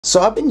So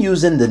I've been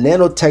using the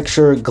Nano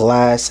Texture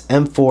Glass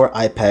M4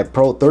 iPad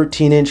Pro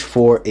 13-inch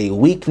for a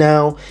week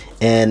now,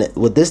 and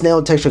with this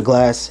Nano Texture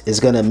Glass is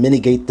going to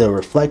mitigate the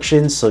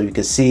reflections, so you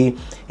can see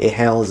it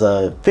handles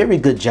a very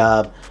good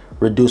job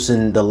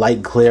reducing the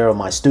light glare of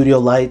my studio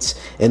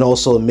lights, and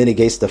also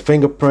mitigates the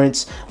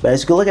fingerprints. But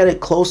as you can look at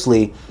it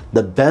closely,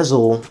 the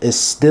bezel is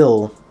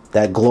still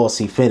that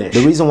glossy finish.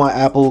 The reason why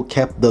Apple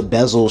kept the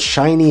bezel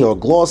shiny or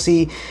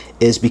glossy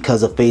is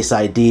because of Face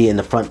ID in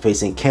the front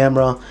facing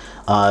camera.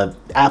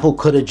 Apple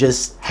could have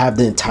just have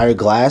the entire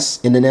glass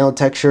in the Nano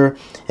Texture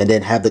and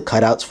then have the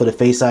cutouts for the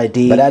Face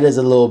ID, but that is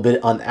a little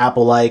bit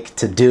un-Apple-like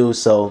to do,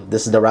 so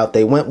this is the route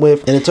they went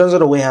with. And in terms of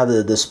the way how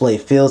the display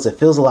feels, it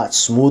feels a lot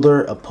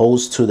smoother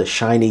opposed to the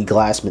shiny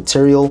glass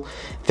material.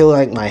 I feel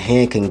like my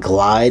hand can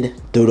glide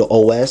through the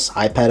OS,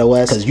 iPad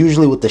OS, because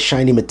usually with the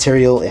shiny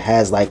material it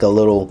has like a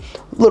little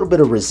bit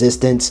of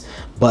resistance,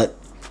 but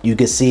you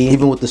can see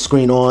even with the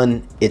screen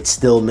on, it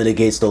still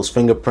mitigates those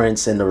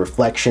fingerprints and the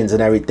reflections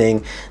and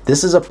everything.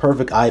 This is a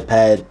perfect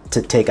iPad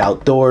to take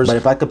outdoors, but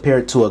if I compare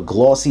it to a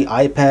glossy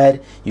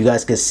iPad, you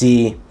guys can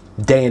see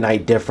day and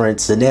night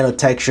difference. The Nano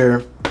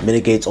Texture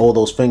mitigates all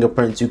those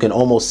fingerprints. You can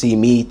almost see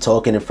me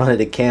talking in front of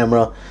the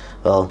camera,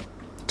 well,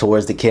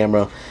 towards the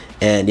camera,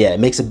 and yeah,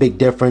 it makes a big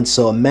difference.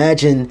 So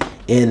imagine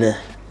in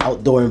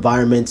outdoor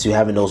environments you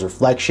having those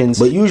reflections,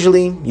 but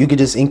usually you could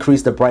just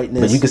increase the brightness,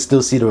 but you can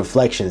still see the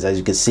reflections, as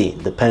you can see,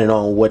 depending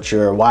on what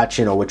you're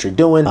watching or what you're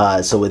doing.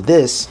 So with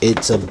this,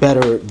 it's a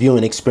better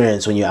viewing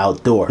experience when you're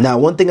outdoor. Now,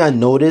 one thing I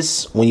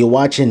notice when you're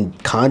watching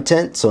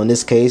content, so in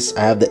this case I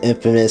have the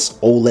infamous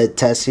OLED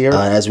test here.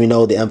 As we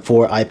know, the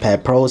M4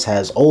 iPad Pros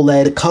has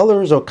OLED. The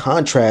colors or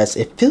contrast,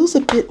 it feels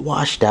a bit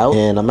washed out,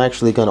 and I'm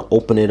actually going to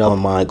open it up on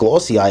my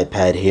glossy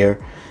iPad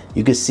here.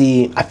 You can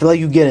see, I feel like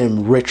you're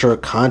getting richer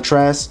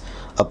contrast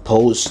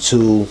opposed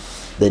to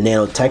the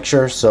Nano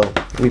Texture. So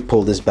let me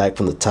pull this back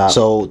from the top.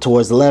 So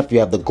towards the left you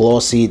have the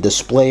glossy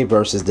display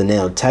versus the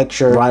Nano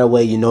Texture. Right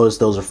away you notice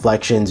those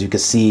reflections. You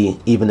can see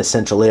even the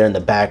central layer in the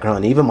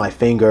background, even my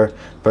finger,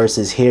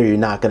 versus here you're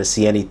not going to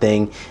see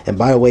anything. And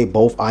by the way,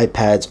 both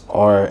iPads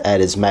are at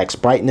its max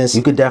brightness.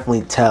 You could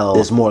definitely tell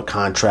there's more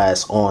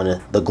contrast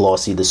on the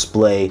glossy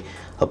display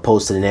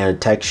opposed to the Nano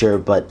Texture,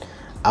 but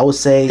I would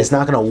say it's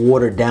not going to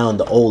water down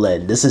the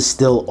OLED. This is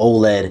still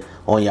OLED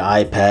on your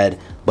iPad,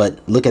 but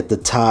look at the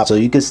top. So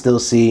you can still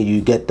see, you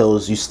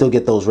still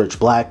get those rich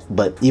black,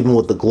 but even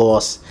with the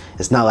gloss,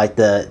 it's not like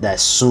that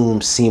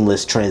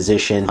seamless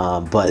transition,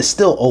 but it's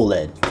still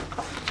OLED.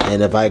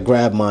 And if I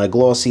grab my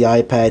glossy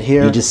iPad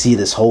here, you just see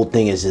this whole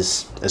thing is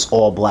it's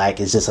all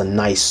black. It's just a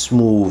nice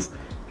smooth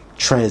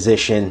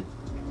transition,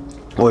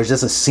 or it's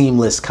just a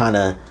seamless kind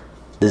of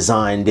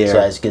design there. So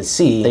as you can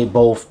see, they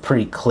both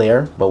pretty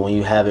clear, but when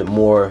you have it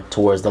more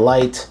towards the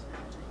light,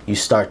 you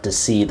start to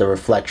see the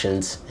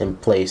reflections in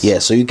place. Yeah,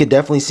 so you could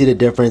definitely see the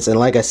difference. And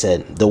like I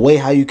said, the way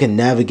how you can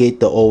navigate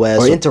the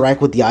OS or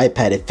interact with the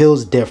iPad, it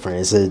feels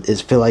different.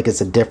 It feels like it's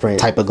a different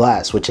type of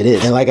glass, which it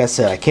is. And like I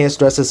said, I can't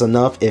stress this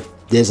enough. If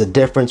there's a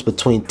difference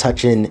between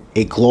touching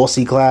a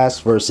glossy glass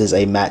versus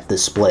a matte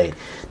display,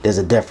 there's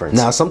a difference.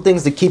 Now, some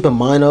things to keep in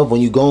mind of when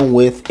you're going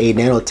with a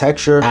Nano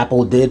Texture,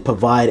 Apple did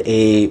provide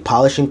a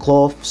polishing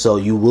cloth, so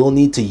you will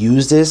need to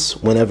use this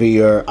whenever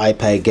your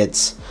iPad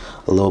gets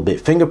a little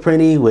bit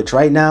fingerprinty, which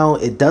right now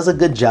it does a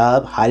good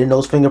job hiding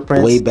those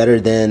fingerprints, way better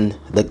than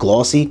the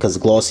glossy, because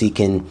glossy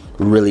can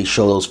really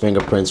show those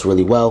fingerprints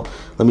really well.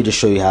 Let me just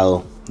show you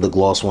how the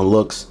gloss one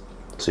looks.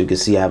 So you can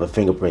see I have a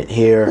fingerprint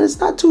here. It's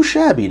not too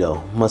shabby though,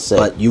 I must say.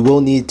 But you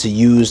will need to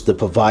use the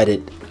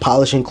provided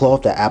polishing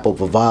cloth that Apple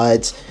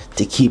provides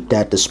to keep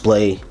that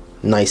display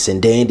nice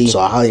and dandy. So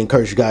I highly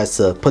encourage you guys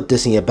to put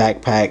this in your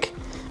backpack,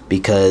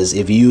 because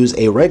if you use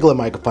a regular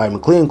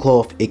microfiber cleaning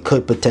cloth, it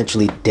could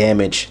potentially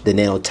damage the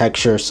Nano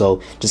Texture.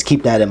 So just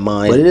keep that in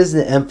mind. But it is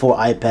the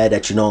M4 iPad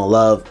that you know and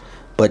love,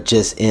 but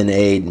just in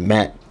a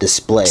matte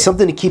display.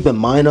 Something to keep in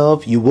mind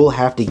of, you will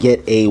have to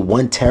get a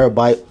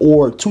 1TB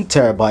or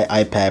 2TB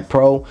iPad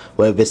Pro,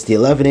 whether it's the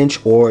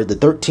 11-inch or the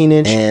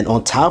 13-inch. And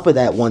on top of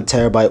that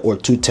 1TB or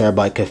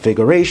 2TB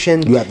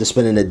configuration, you have to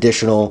spend an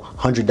additional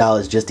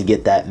 $100 just to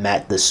get that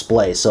matte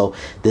display. So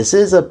this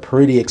is a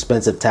pretty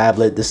expensive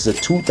tablet. This is a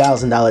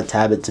 $2,000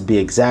 tablet to be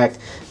exact.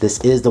 This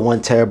is the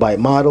 1TB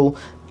model.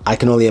 I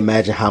can only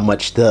imagine how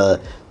much the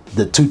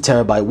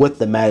 2TB with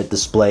the matte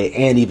display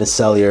and even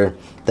cellular,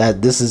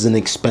 that this is an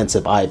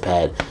expensive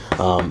iPad.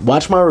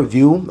 Watch my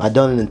review. I've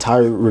done an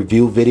entire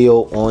review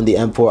video on the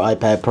M4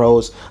 iPad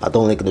Pros. I'll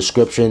throw a link in the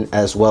description,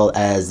 as well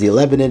as the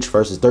 11-inch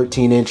versus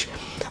 13-inch.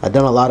 I've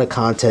done a lot of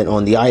content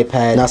on the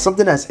iPad. Now,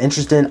 something that's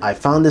interesting, I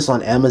found this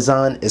on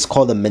Amazon. It's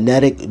called a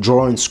magnetic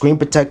drawing screen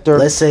protector.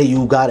 Let's say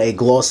you got a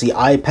glossy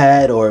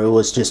iPad, or it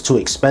was just too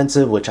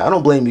expensive, which I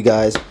don't blame you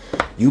guys.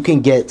 You can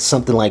get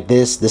something like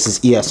this. This is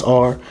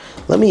ESR.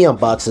 Let me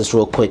unbox this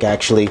real quick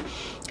actually.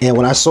 And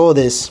when I saw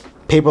this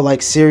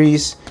Paperlike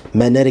series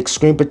magnetic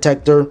screen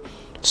protector,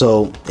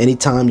 so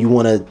anytime you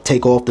want to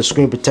take off the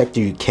screen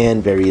protector, you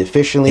can very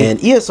efficiently. And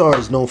ESR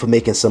is known for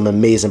making some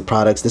amazing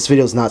products. This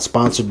video is not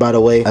sponsored, by the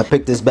way. I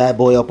picked this bad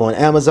boy up on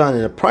Amazon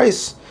and the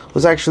price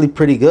was actually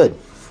pretty good.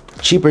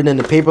 Cheaper than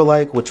the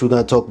Paperlike, which we're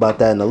going to talk about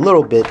that in a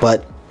little bit,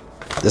 but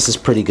this is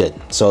pretty good.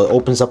 So it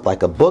opens up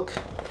like a book,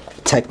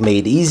 tech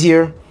made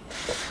easier.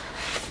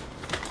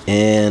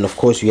 And of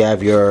course you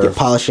have your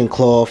polishing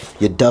cloth,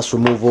 your dust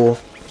removal,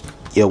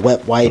 your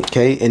wet wipe,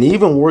 okay? And it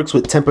even works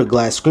with tempered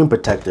glass screen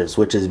protectors,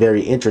 which is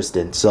very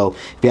interesting. So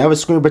if you have a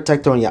screen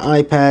protector on your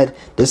iPad,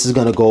 this is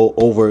gonna go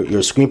over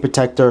your screen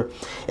protector.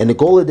 And the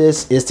goal of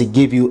this is to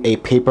give you a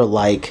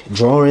paper-like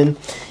drawing.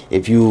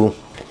 If you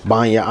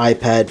buying your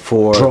iPad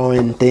for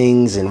drawing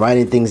things and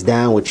writing things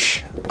down,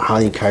 which I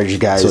highly encourage you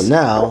guys. So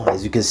now,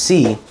 as you can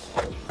see,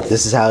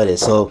 this is how it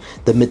is. So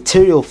the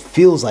material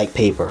feels like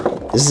paper.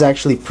 This is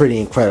actually pretty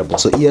incredible.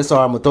 So ESR,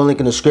 I'm gonna throw a link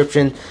in the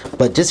description,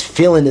 but just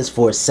feeling this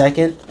for a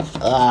second,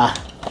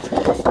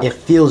 it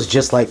feels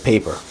just like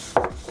paper.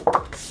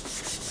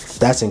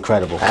 That's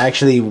incredible. I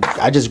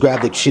just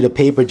grabbed a sheet of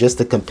paper just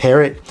to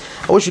compare it.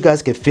 I wish you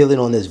guys could feel it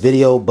on this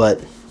video,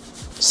 but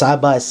side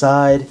by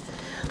side,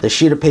 the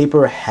sheet of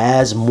paper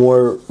has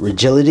more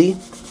rigidity.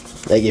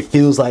 Like, it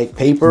feels like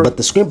paper, but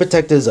the screen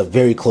protector is a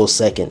very close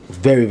second.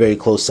 Very, very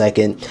close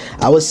second.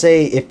 I would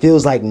say it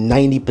feels like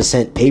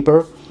 90%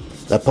 paper,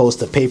 opposed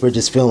to paper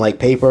just feeling like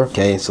paper.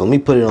 Okay, so let me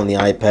put it on the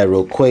iPad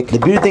real quick. The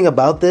beauty thing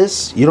about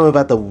this, you don't even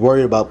have to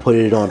worry about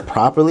putting it on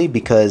properly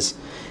because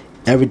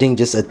everything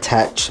just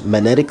attached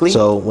magnetically.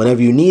 So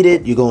whenever you need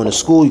it, you go into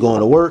school, you go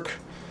into work,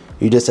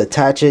 you just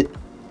attach it,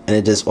 and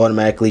it just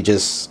automatically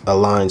just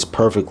aligns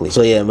perfectly.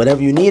 So yeah,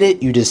 whenever you need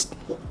it, you just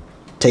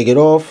take it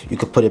off, you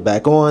can put it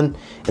back on,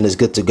 and it's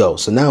good to go.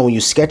 So now when you're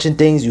sketching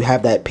things, you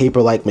have that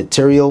paper-like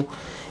material,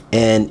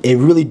 and it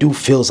really do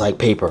feels like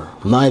paper.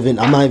 I'm not even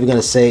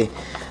gonna say,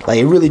 like,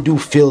 it really do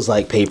feels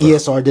like paper.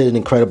 ESR did an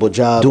incredible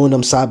job doing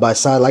them side by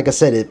side. Like I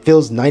said, it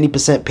feels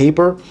 90%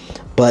 paper,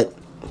 but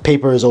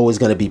paper is always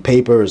gonna be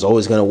paper, is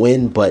always gonna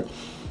win. But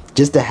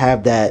just to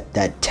have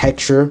that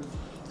texture,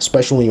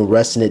 especially when you're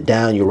resting it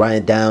down, you're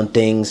writing down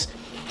things,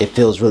 it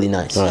feels really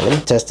nice. All right, let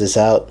me test this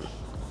out.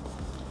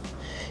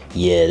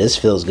 Yeah, this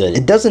feels good.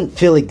 It doesn't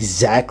feel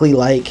exactly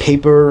like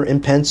paper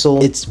and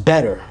pencil. It's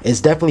better.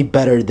 It's definitely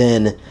better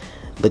than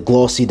the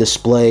glossy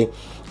display.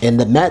 And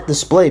the matte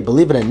display,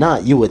 believe it or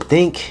not, you would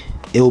think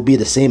it will be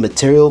the same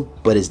material,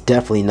 but it's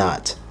definitely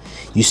not.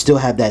 You still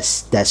have that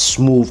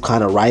smooth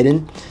kind of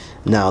writing.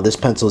 Now, this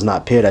pencil is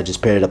not paired. I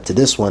just paired it up to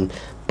this one.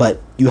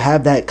 But you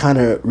have that kind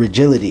of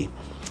rigidity.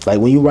 Like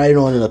when you write it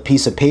on a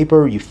piece of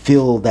paper, you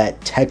feel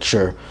that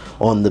texture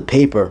on the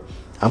paper.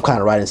 I'm kind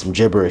of writing some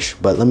gibberish,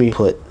 but let me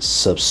put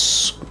sub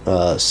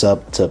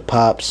to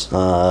pops.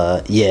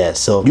 Yeah,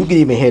 so you can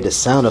even hear the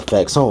sound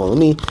effects. Hold on,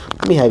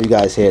 let me have you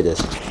guys hear this.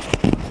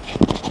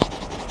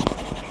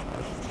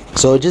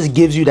 So it just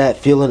gives you that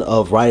feeling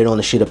of writing on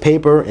a sheet of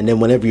paper, and then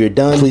whenever you're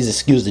done, please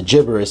excuse the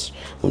gibberish,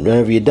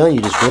 whenever you're done,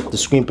 you just rip the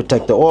screen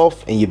protector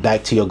off and you're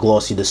back to your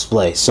glossy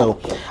display. So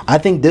I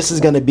think this is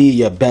going to be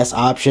your best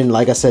option.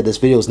 Like I said, this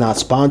video is not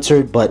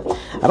sponsored, but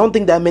I don't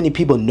think that many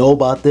people know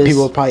about this.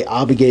 People are probably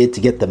obligated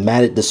to get the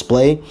matted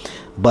display,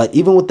 but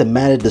even with the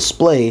matted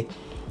display,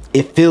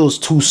 it feels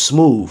too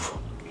smooth.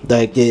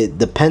 Like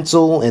the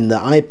pencil and the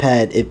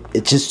iPad,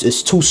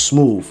 it's too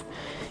smooth.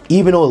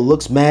 Even though it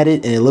looks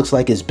matted and it looks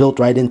like it's built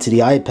right into the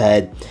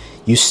iPad,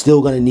 you're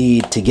still gonna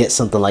need to get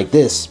something like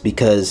this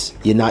because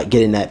you're not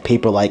getting that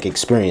paper-like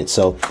experience.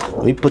 So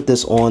let me put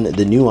this on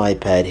the new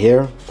iPad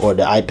here, or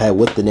the iPad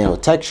with the Nano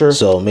Texture.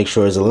 So make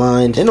sure it's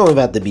aligned. It don't even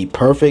have to be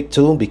perfect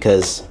too,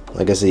 because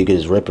like I said, you can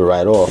just rip it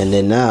right off. And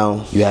then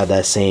now you have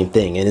that same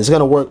thing, and it's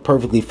gonna work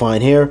perfectly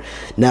fine here.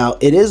 Now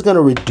it is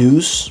gonna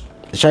reduce,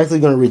 it's actually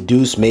gonna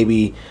reduce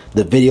maybe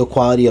the video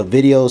quality of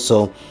video.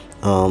 So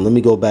let me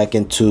go back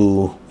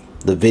into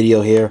the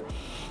video here,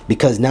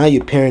 because now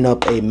you're pairing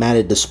up a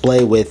matted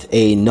display with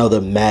another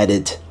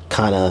matted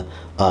kind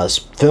of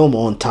film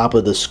on top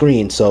of the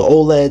screen. So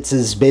OLEDs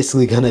is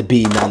basically gonna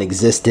be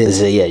non-existent.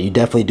 So yeah, you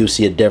definitely do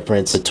see a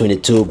difference between the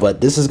two,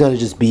 but this is gonna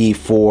just be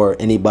for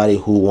anybody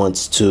who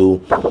wants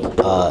to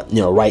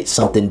you know, write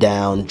something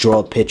down,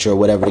 draw a picture,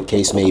 whatever the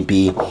case may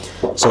be.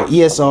 So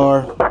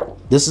ESR,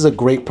 this is a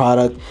great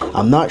product.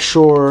 I'm not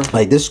sure,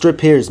 like this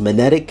strip here is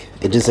magnetic,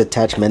 it just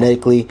attached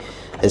magnetically.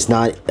 It's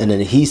not an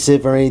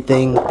adhesive or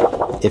anything.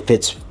 It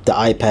fits the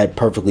iPad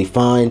perfectly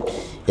fine.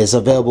 It's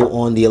available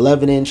on the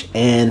 11-inch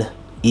and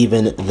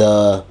even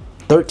the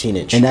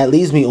 13-inch. And that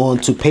leads me on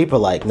to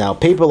Paperlike. Now,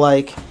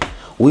 Paperlike,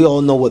 we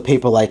all know what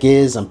Paperlike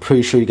is. I'm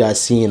pretty sure you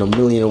guys seen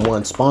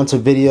 1,000,001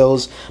 sponsored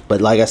videos. But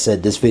like I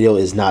said, this video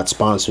is not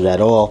sponsored at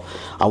all.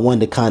 I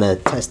wanted to kind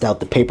of test out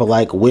the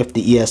Paperlike with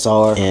the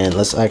ESR. And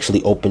let's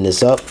actually open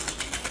this up.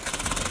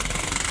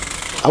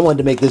 I wanted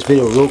to make this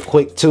video real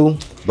quick too,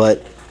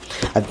 but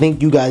I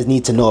think you guys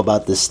need to know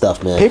about this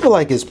stuff, man.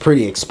 Paperlike is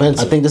pretty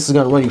expensive. I think this is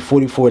gonna run you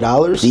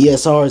 $44. The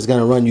ESR is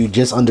gonna run you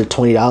just under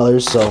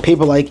 $20. So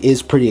Paperlike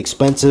is pretty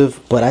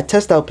expensive, but I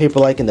tested out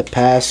Paperlike in the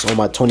past on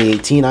my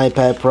 2018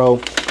 iPad Pro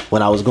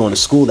when I was going to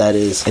school, that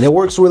is, and it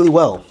works really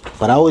well.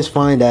 But I always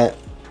find that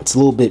it's a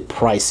little bit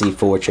pricey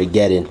for what you're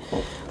getting.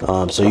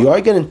 So you are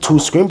getting 2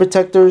 screen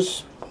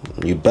protectors.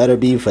 You better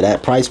be for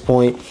that price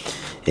point.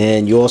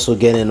 And you're also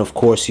getting, of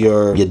course,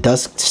 your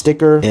dust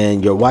sticker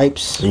and your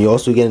wipes. And you're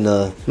also getting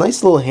a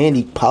nice little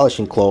handy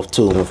polishing cloth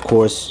too. And of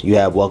course, you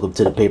have welcome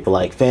to the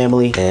Paperlike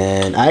family.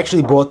 And I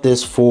actually bought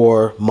this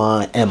for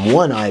my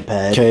M1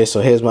 iPad. Okay,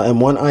 so here's my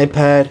M1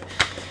 iPad.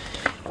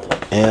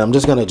 And I'm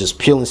just gonna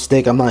peel and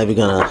stick. I'm not even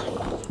gonna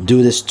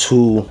do this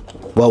too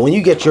well. When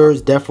you get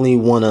yours, definitely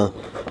wanna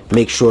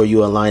make sure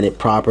you align it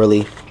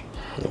properly.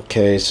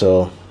 Okay,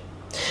 so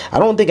I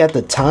don't think at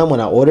the time when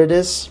I ordered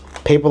this,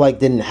 Paperlike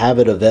didn't have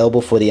it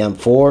available for the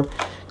M4,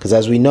 because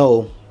as we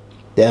know,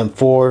 the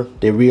M4,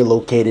 they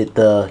relocated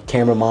the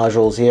camera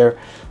modules here.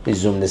 Let me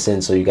zoom this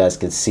in so you guys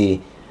can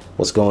see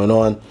what's going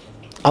on.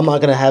 I'm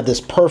not gonna have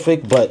this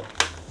perfect, but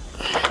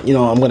you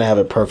know, I'm gonna have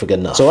it perfect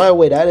enough. So right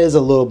away, that is a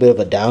little bit of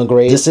a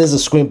downgrade. This is a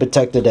screen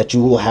protector that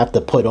you will have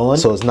to put on,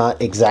 so it's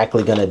not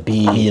exactly gonna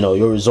be, you know,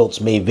 your results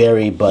may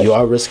vary, but you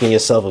are risking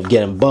yourself of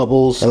getting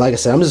bubbles. And like I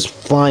said, I'm just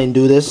flying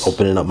through this,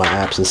 opening up my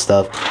apps and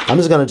stuff. I'm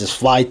just gonna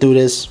fly through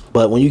this.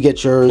 But when you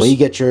get yours,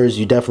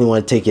 you definitely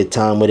want to take your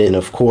time with it. And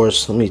of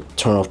course, let me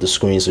turn off the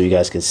screen so you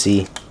guys can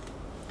see.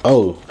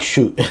 Oh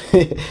shoot,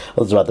 I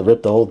was about to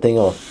rip the whole thing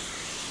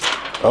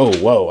off. Oh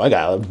whoa, I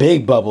got a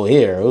big bubble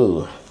here.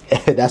 Ooh.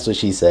 That's what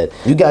she said.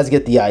 You guys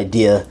get the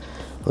idea.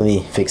 Let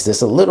me fix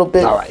this a little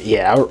bit. All right,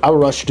 yeah, I'll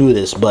rush through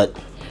this, but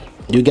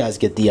you guys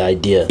get the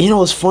idea. You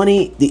know, it's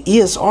funny, the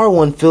ESR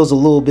one feels a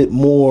little bit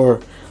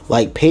more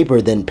like paper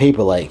than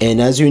Paperlike.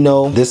 And as you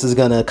know, this is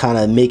gonna kind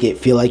of make it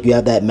feel like you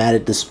have that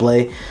matted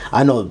display.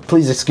 I know,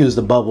 please excuse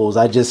the bubbles.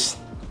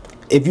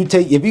 If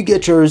you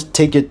get yours,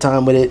 take your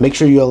time with it. Make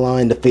sure you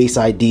align the Face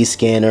ID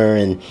scanner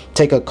and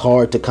take a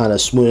card to kind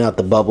of smooth out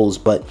the bubbles.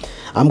 But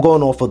I'm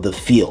going off of the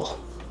feel.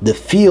 The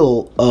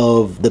feel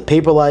of the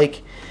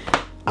Paperlike,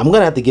 I'm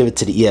gonna have to give it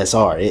to the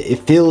ESR. It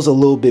feels a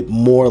little bit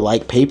more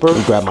like paper. Let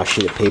me grab my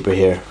sheet of paper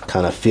here,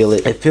 kind of feel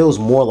it. It feels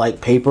more like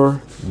paper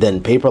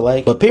than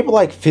Paperlike. But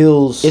Paperlike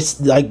feels,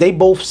 it's like they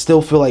both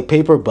still feel like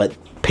paper, but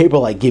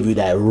Paperlike give you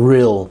that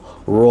real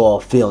raw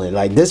feeling.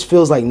 Like this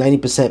feels like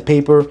 90%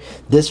 paper.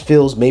 This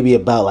feels maybe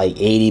about like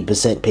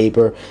 80%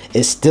 paper.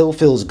 It still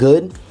feels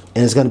good,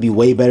 and it's gonna be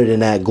way better than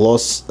that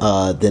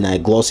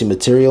glossy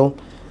material.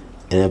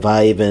 And if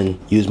I even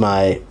use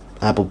my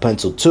Apple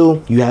Pencil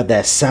 2, you have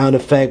that sound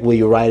effect where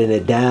you're writing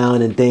it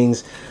down and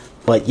things.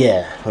 But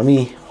yeah, let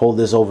me hold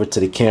this over to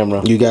the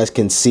camera. You guys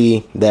can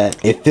see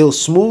that it feels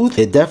smooth.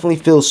 It definitely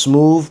feels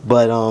smooth,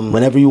 but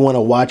whenever you want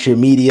to watch your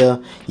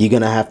media, you're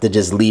gonna have to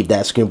just leave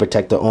that screen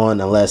protector on,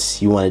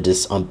 unless you want to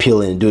just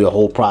unpeel it and do the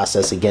whole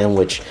process again,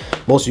 which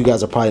most of you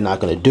guys are probably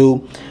not gonna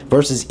do.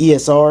 Versus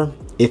ESR,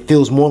 it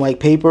feels more like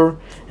paper,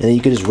 and then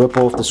you can just rip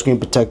off the screen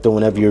protector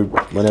whenever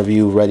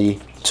you're ready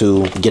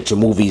to get your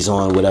movies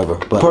on, whatever.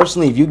 But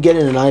personally, if you get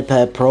in an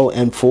iPad Pro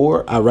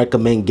M4, I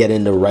recommend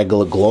getting the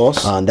regular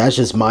gloss. That's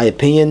just my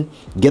opinion.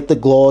 Get the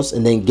gloss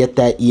and then get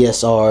that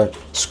ESR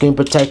screen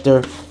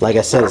protector. Like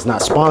I said, it's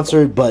not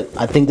sponsored, but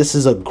I think this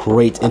is a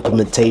great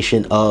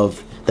implementation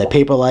of that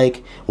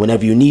Paperlike.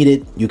 Whenever you need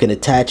it, you can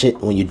attach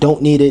it. When you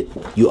don't need it,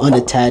 you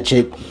unattach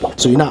it.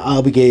 So you're not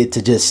obligated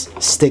to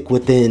just stick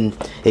within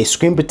a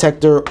screen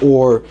protector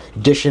or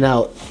dishing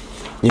out,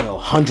 you know,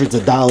 hundreds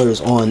of dollars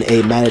on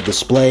a matted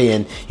display,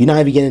 and you're not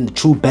even getting the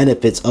true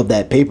benefits of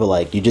that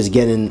Paperlike. You're just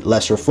getting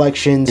less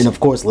reflections and of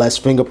course less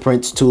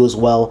fingerprints too as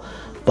well.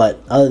 But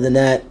other than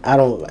that,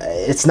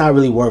 it's not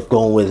really worth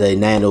going with a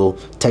nano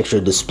texture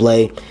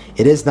display.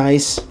 It is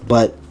nice,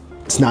 but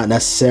it's not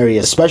necessary,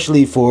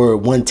 especially for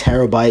 1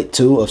 terabyte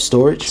too of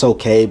storage. It's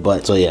okay,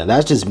 but so yeah,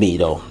 that's just me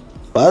though.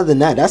 But other than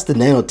that, that's the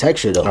nano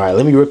texture though. All right,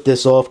 let me rip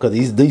this off because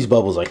these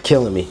bubbles are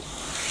killing me.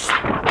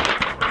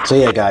 So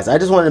yeah guys, I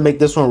just wanted to make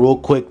this one real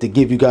quick to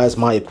give you guys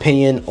my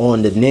opinion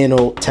on the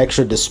nano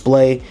texture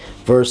display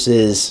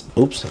versus,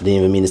 oops, I didn't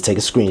even mean to take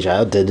a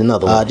screenshot, I did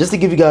another one. Just to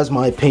give you guys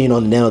my opinion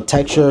on the nano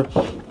texture,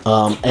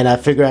 and I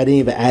figured I didn't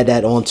even add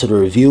that on to the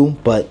review,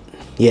 but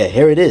yeah,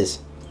 here it is.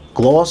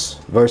 Gloss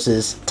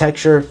versus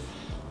texture.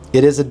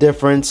 It is a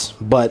difference,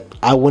 but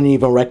I wouldn't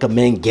even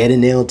recommend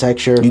getting nano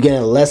texture. You're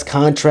getting less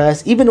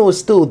contrast, even though it's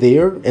still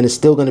there and it's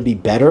still going to be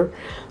better,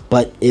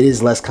 but it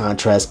is less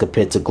contrast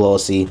compared to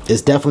glossy.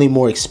 It's definitely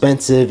more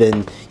expensive,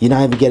 and you're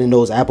not even getting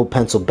those Apple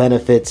Pencil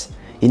benefits.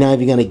 You're not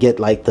even gonna get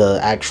like the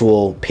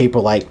actual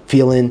paper-like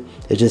feeling.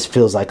 It just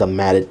feels like a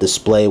matted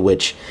display,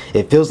 which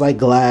it feels like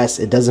glass.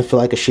 It doesn't feel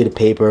like a sheet of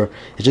paper.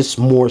 It's just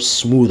more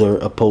smoother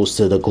opposed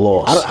to the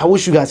gloss. I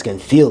wish you guys can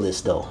feel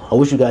this though. I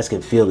wish you guys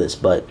can feel this,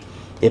 but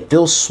it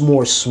feels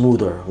more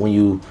smoother when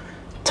you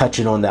touch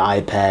it on the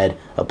iPad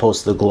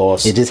opposed to the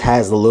gloss. It just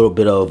has a little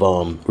bit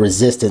of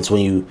resistance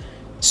when you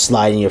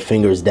sliding your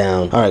fingers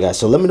down. All right guys,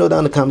 so let me know down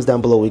in the comments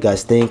down below what you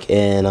guys think,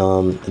 and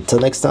until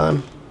next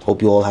time,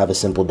 hope you all have a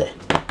simple day.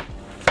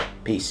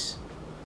 Peace.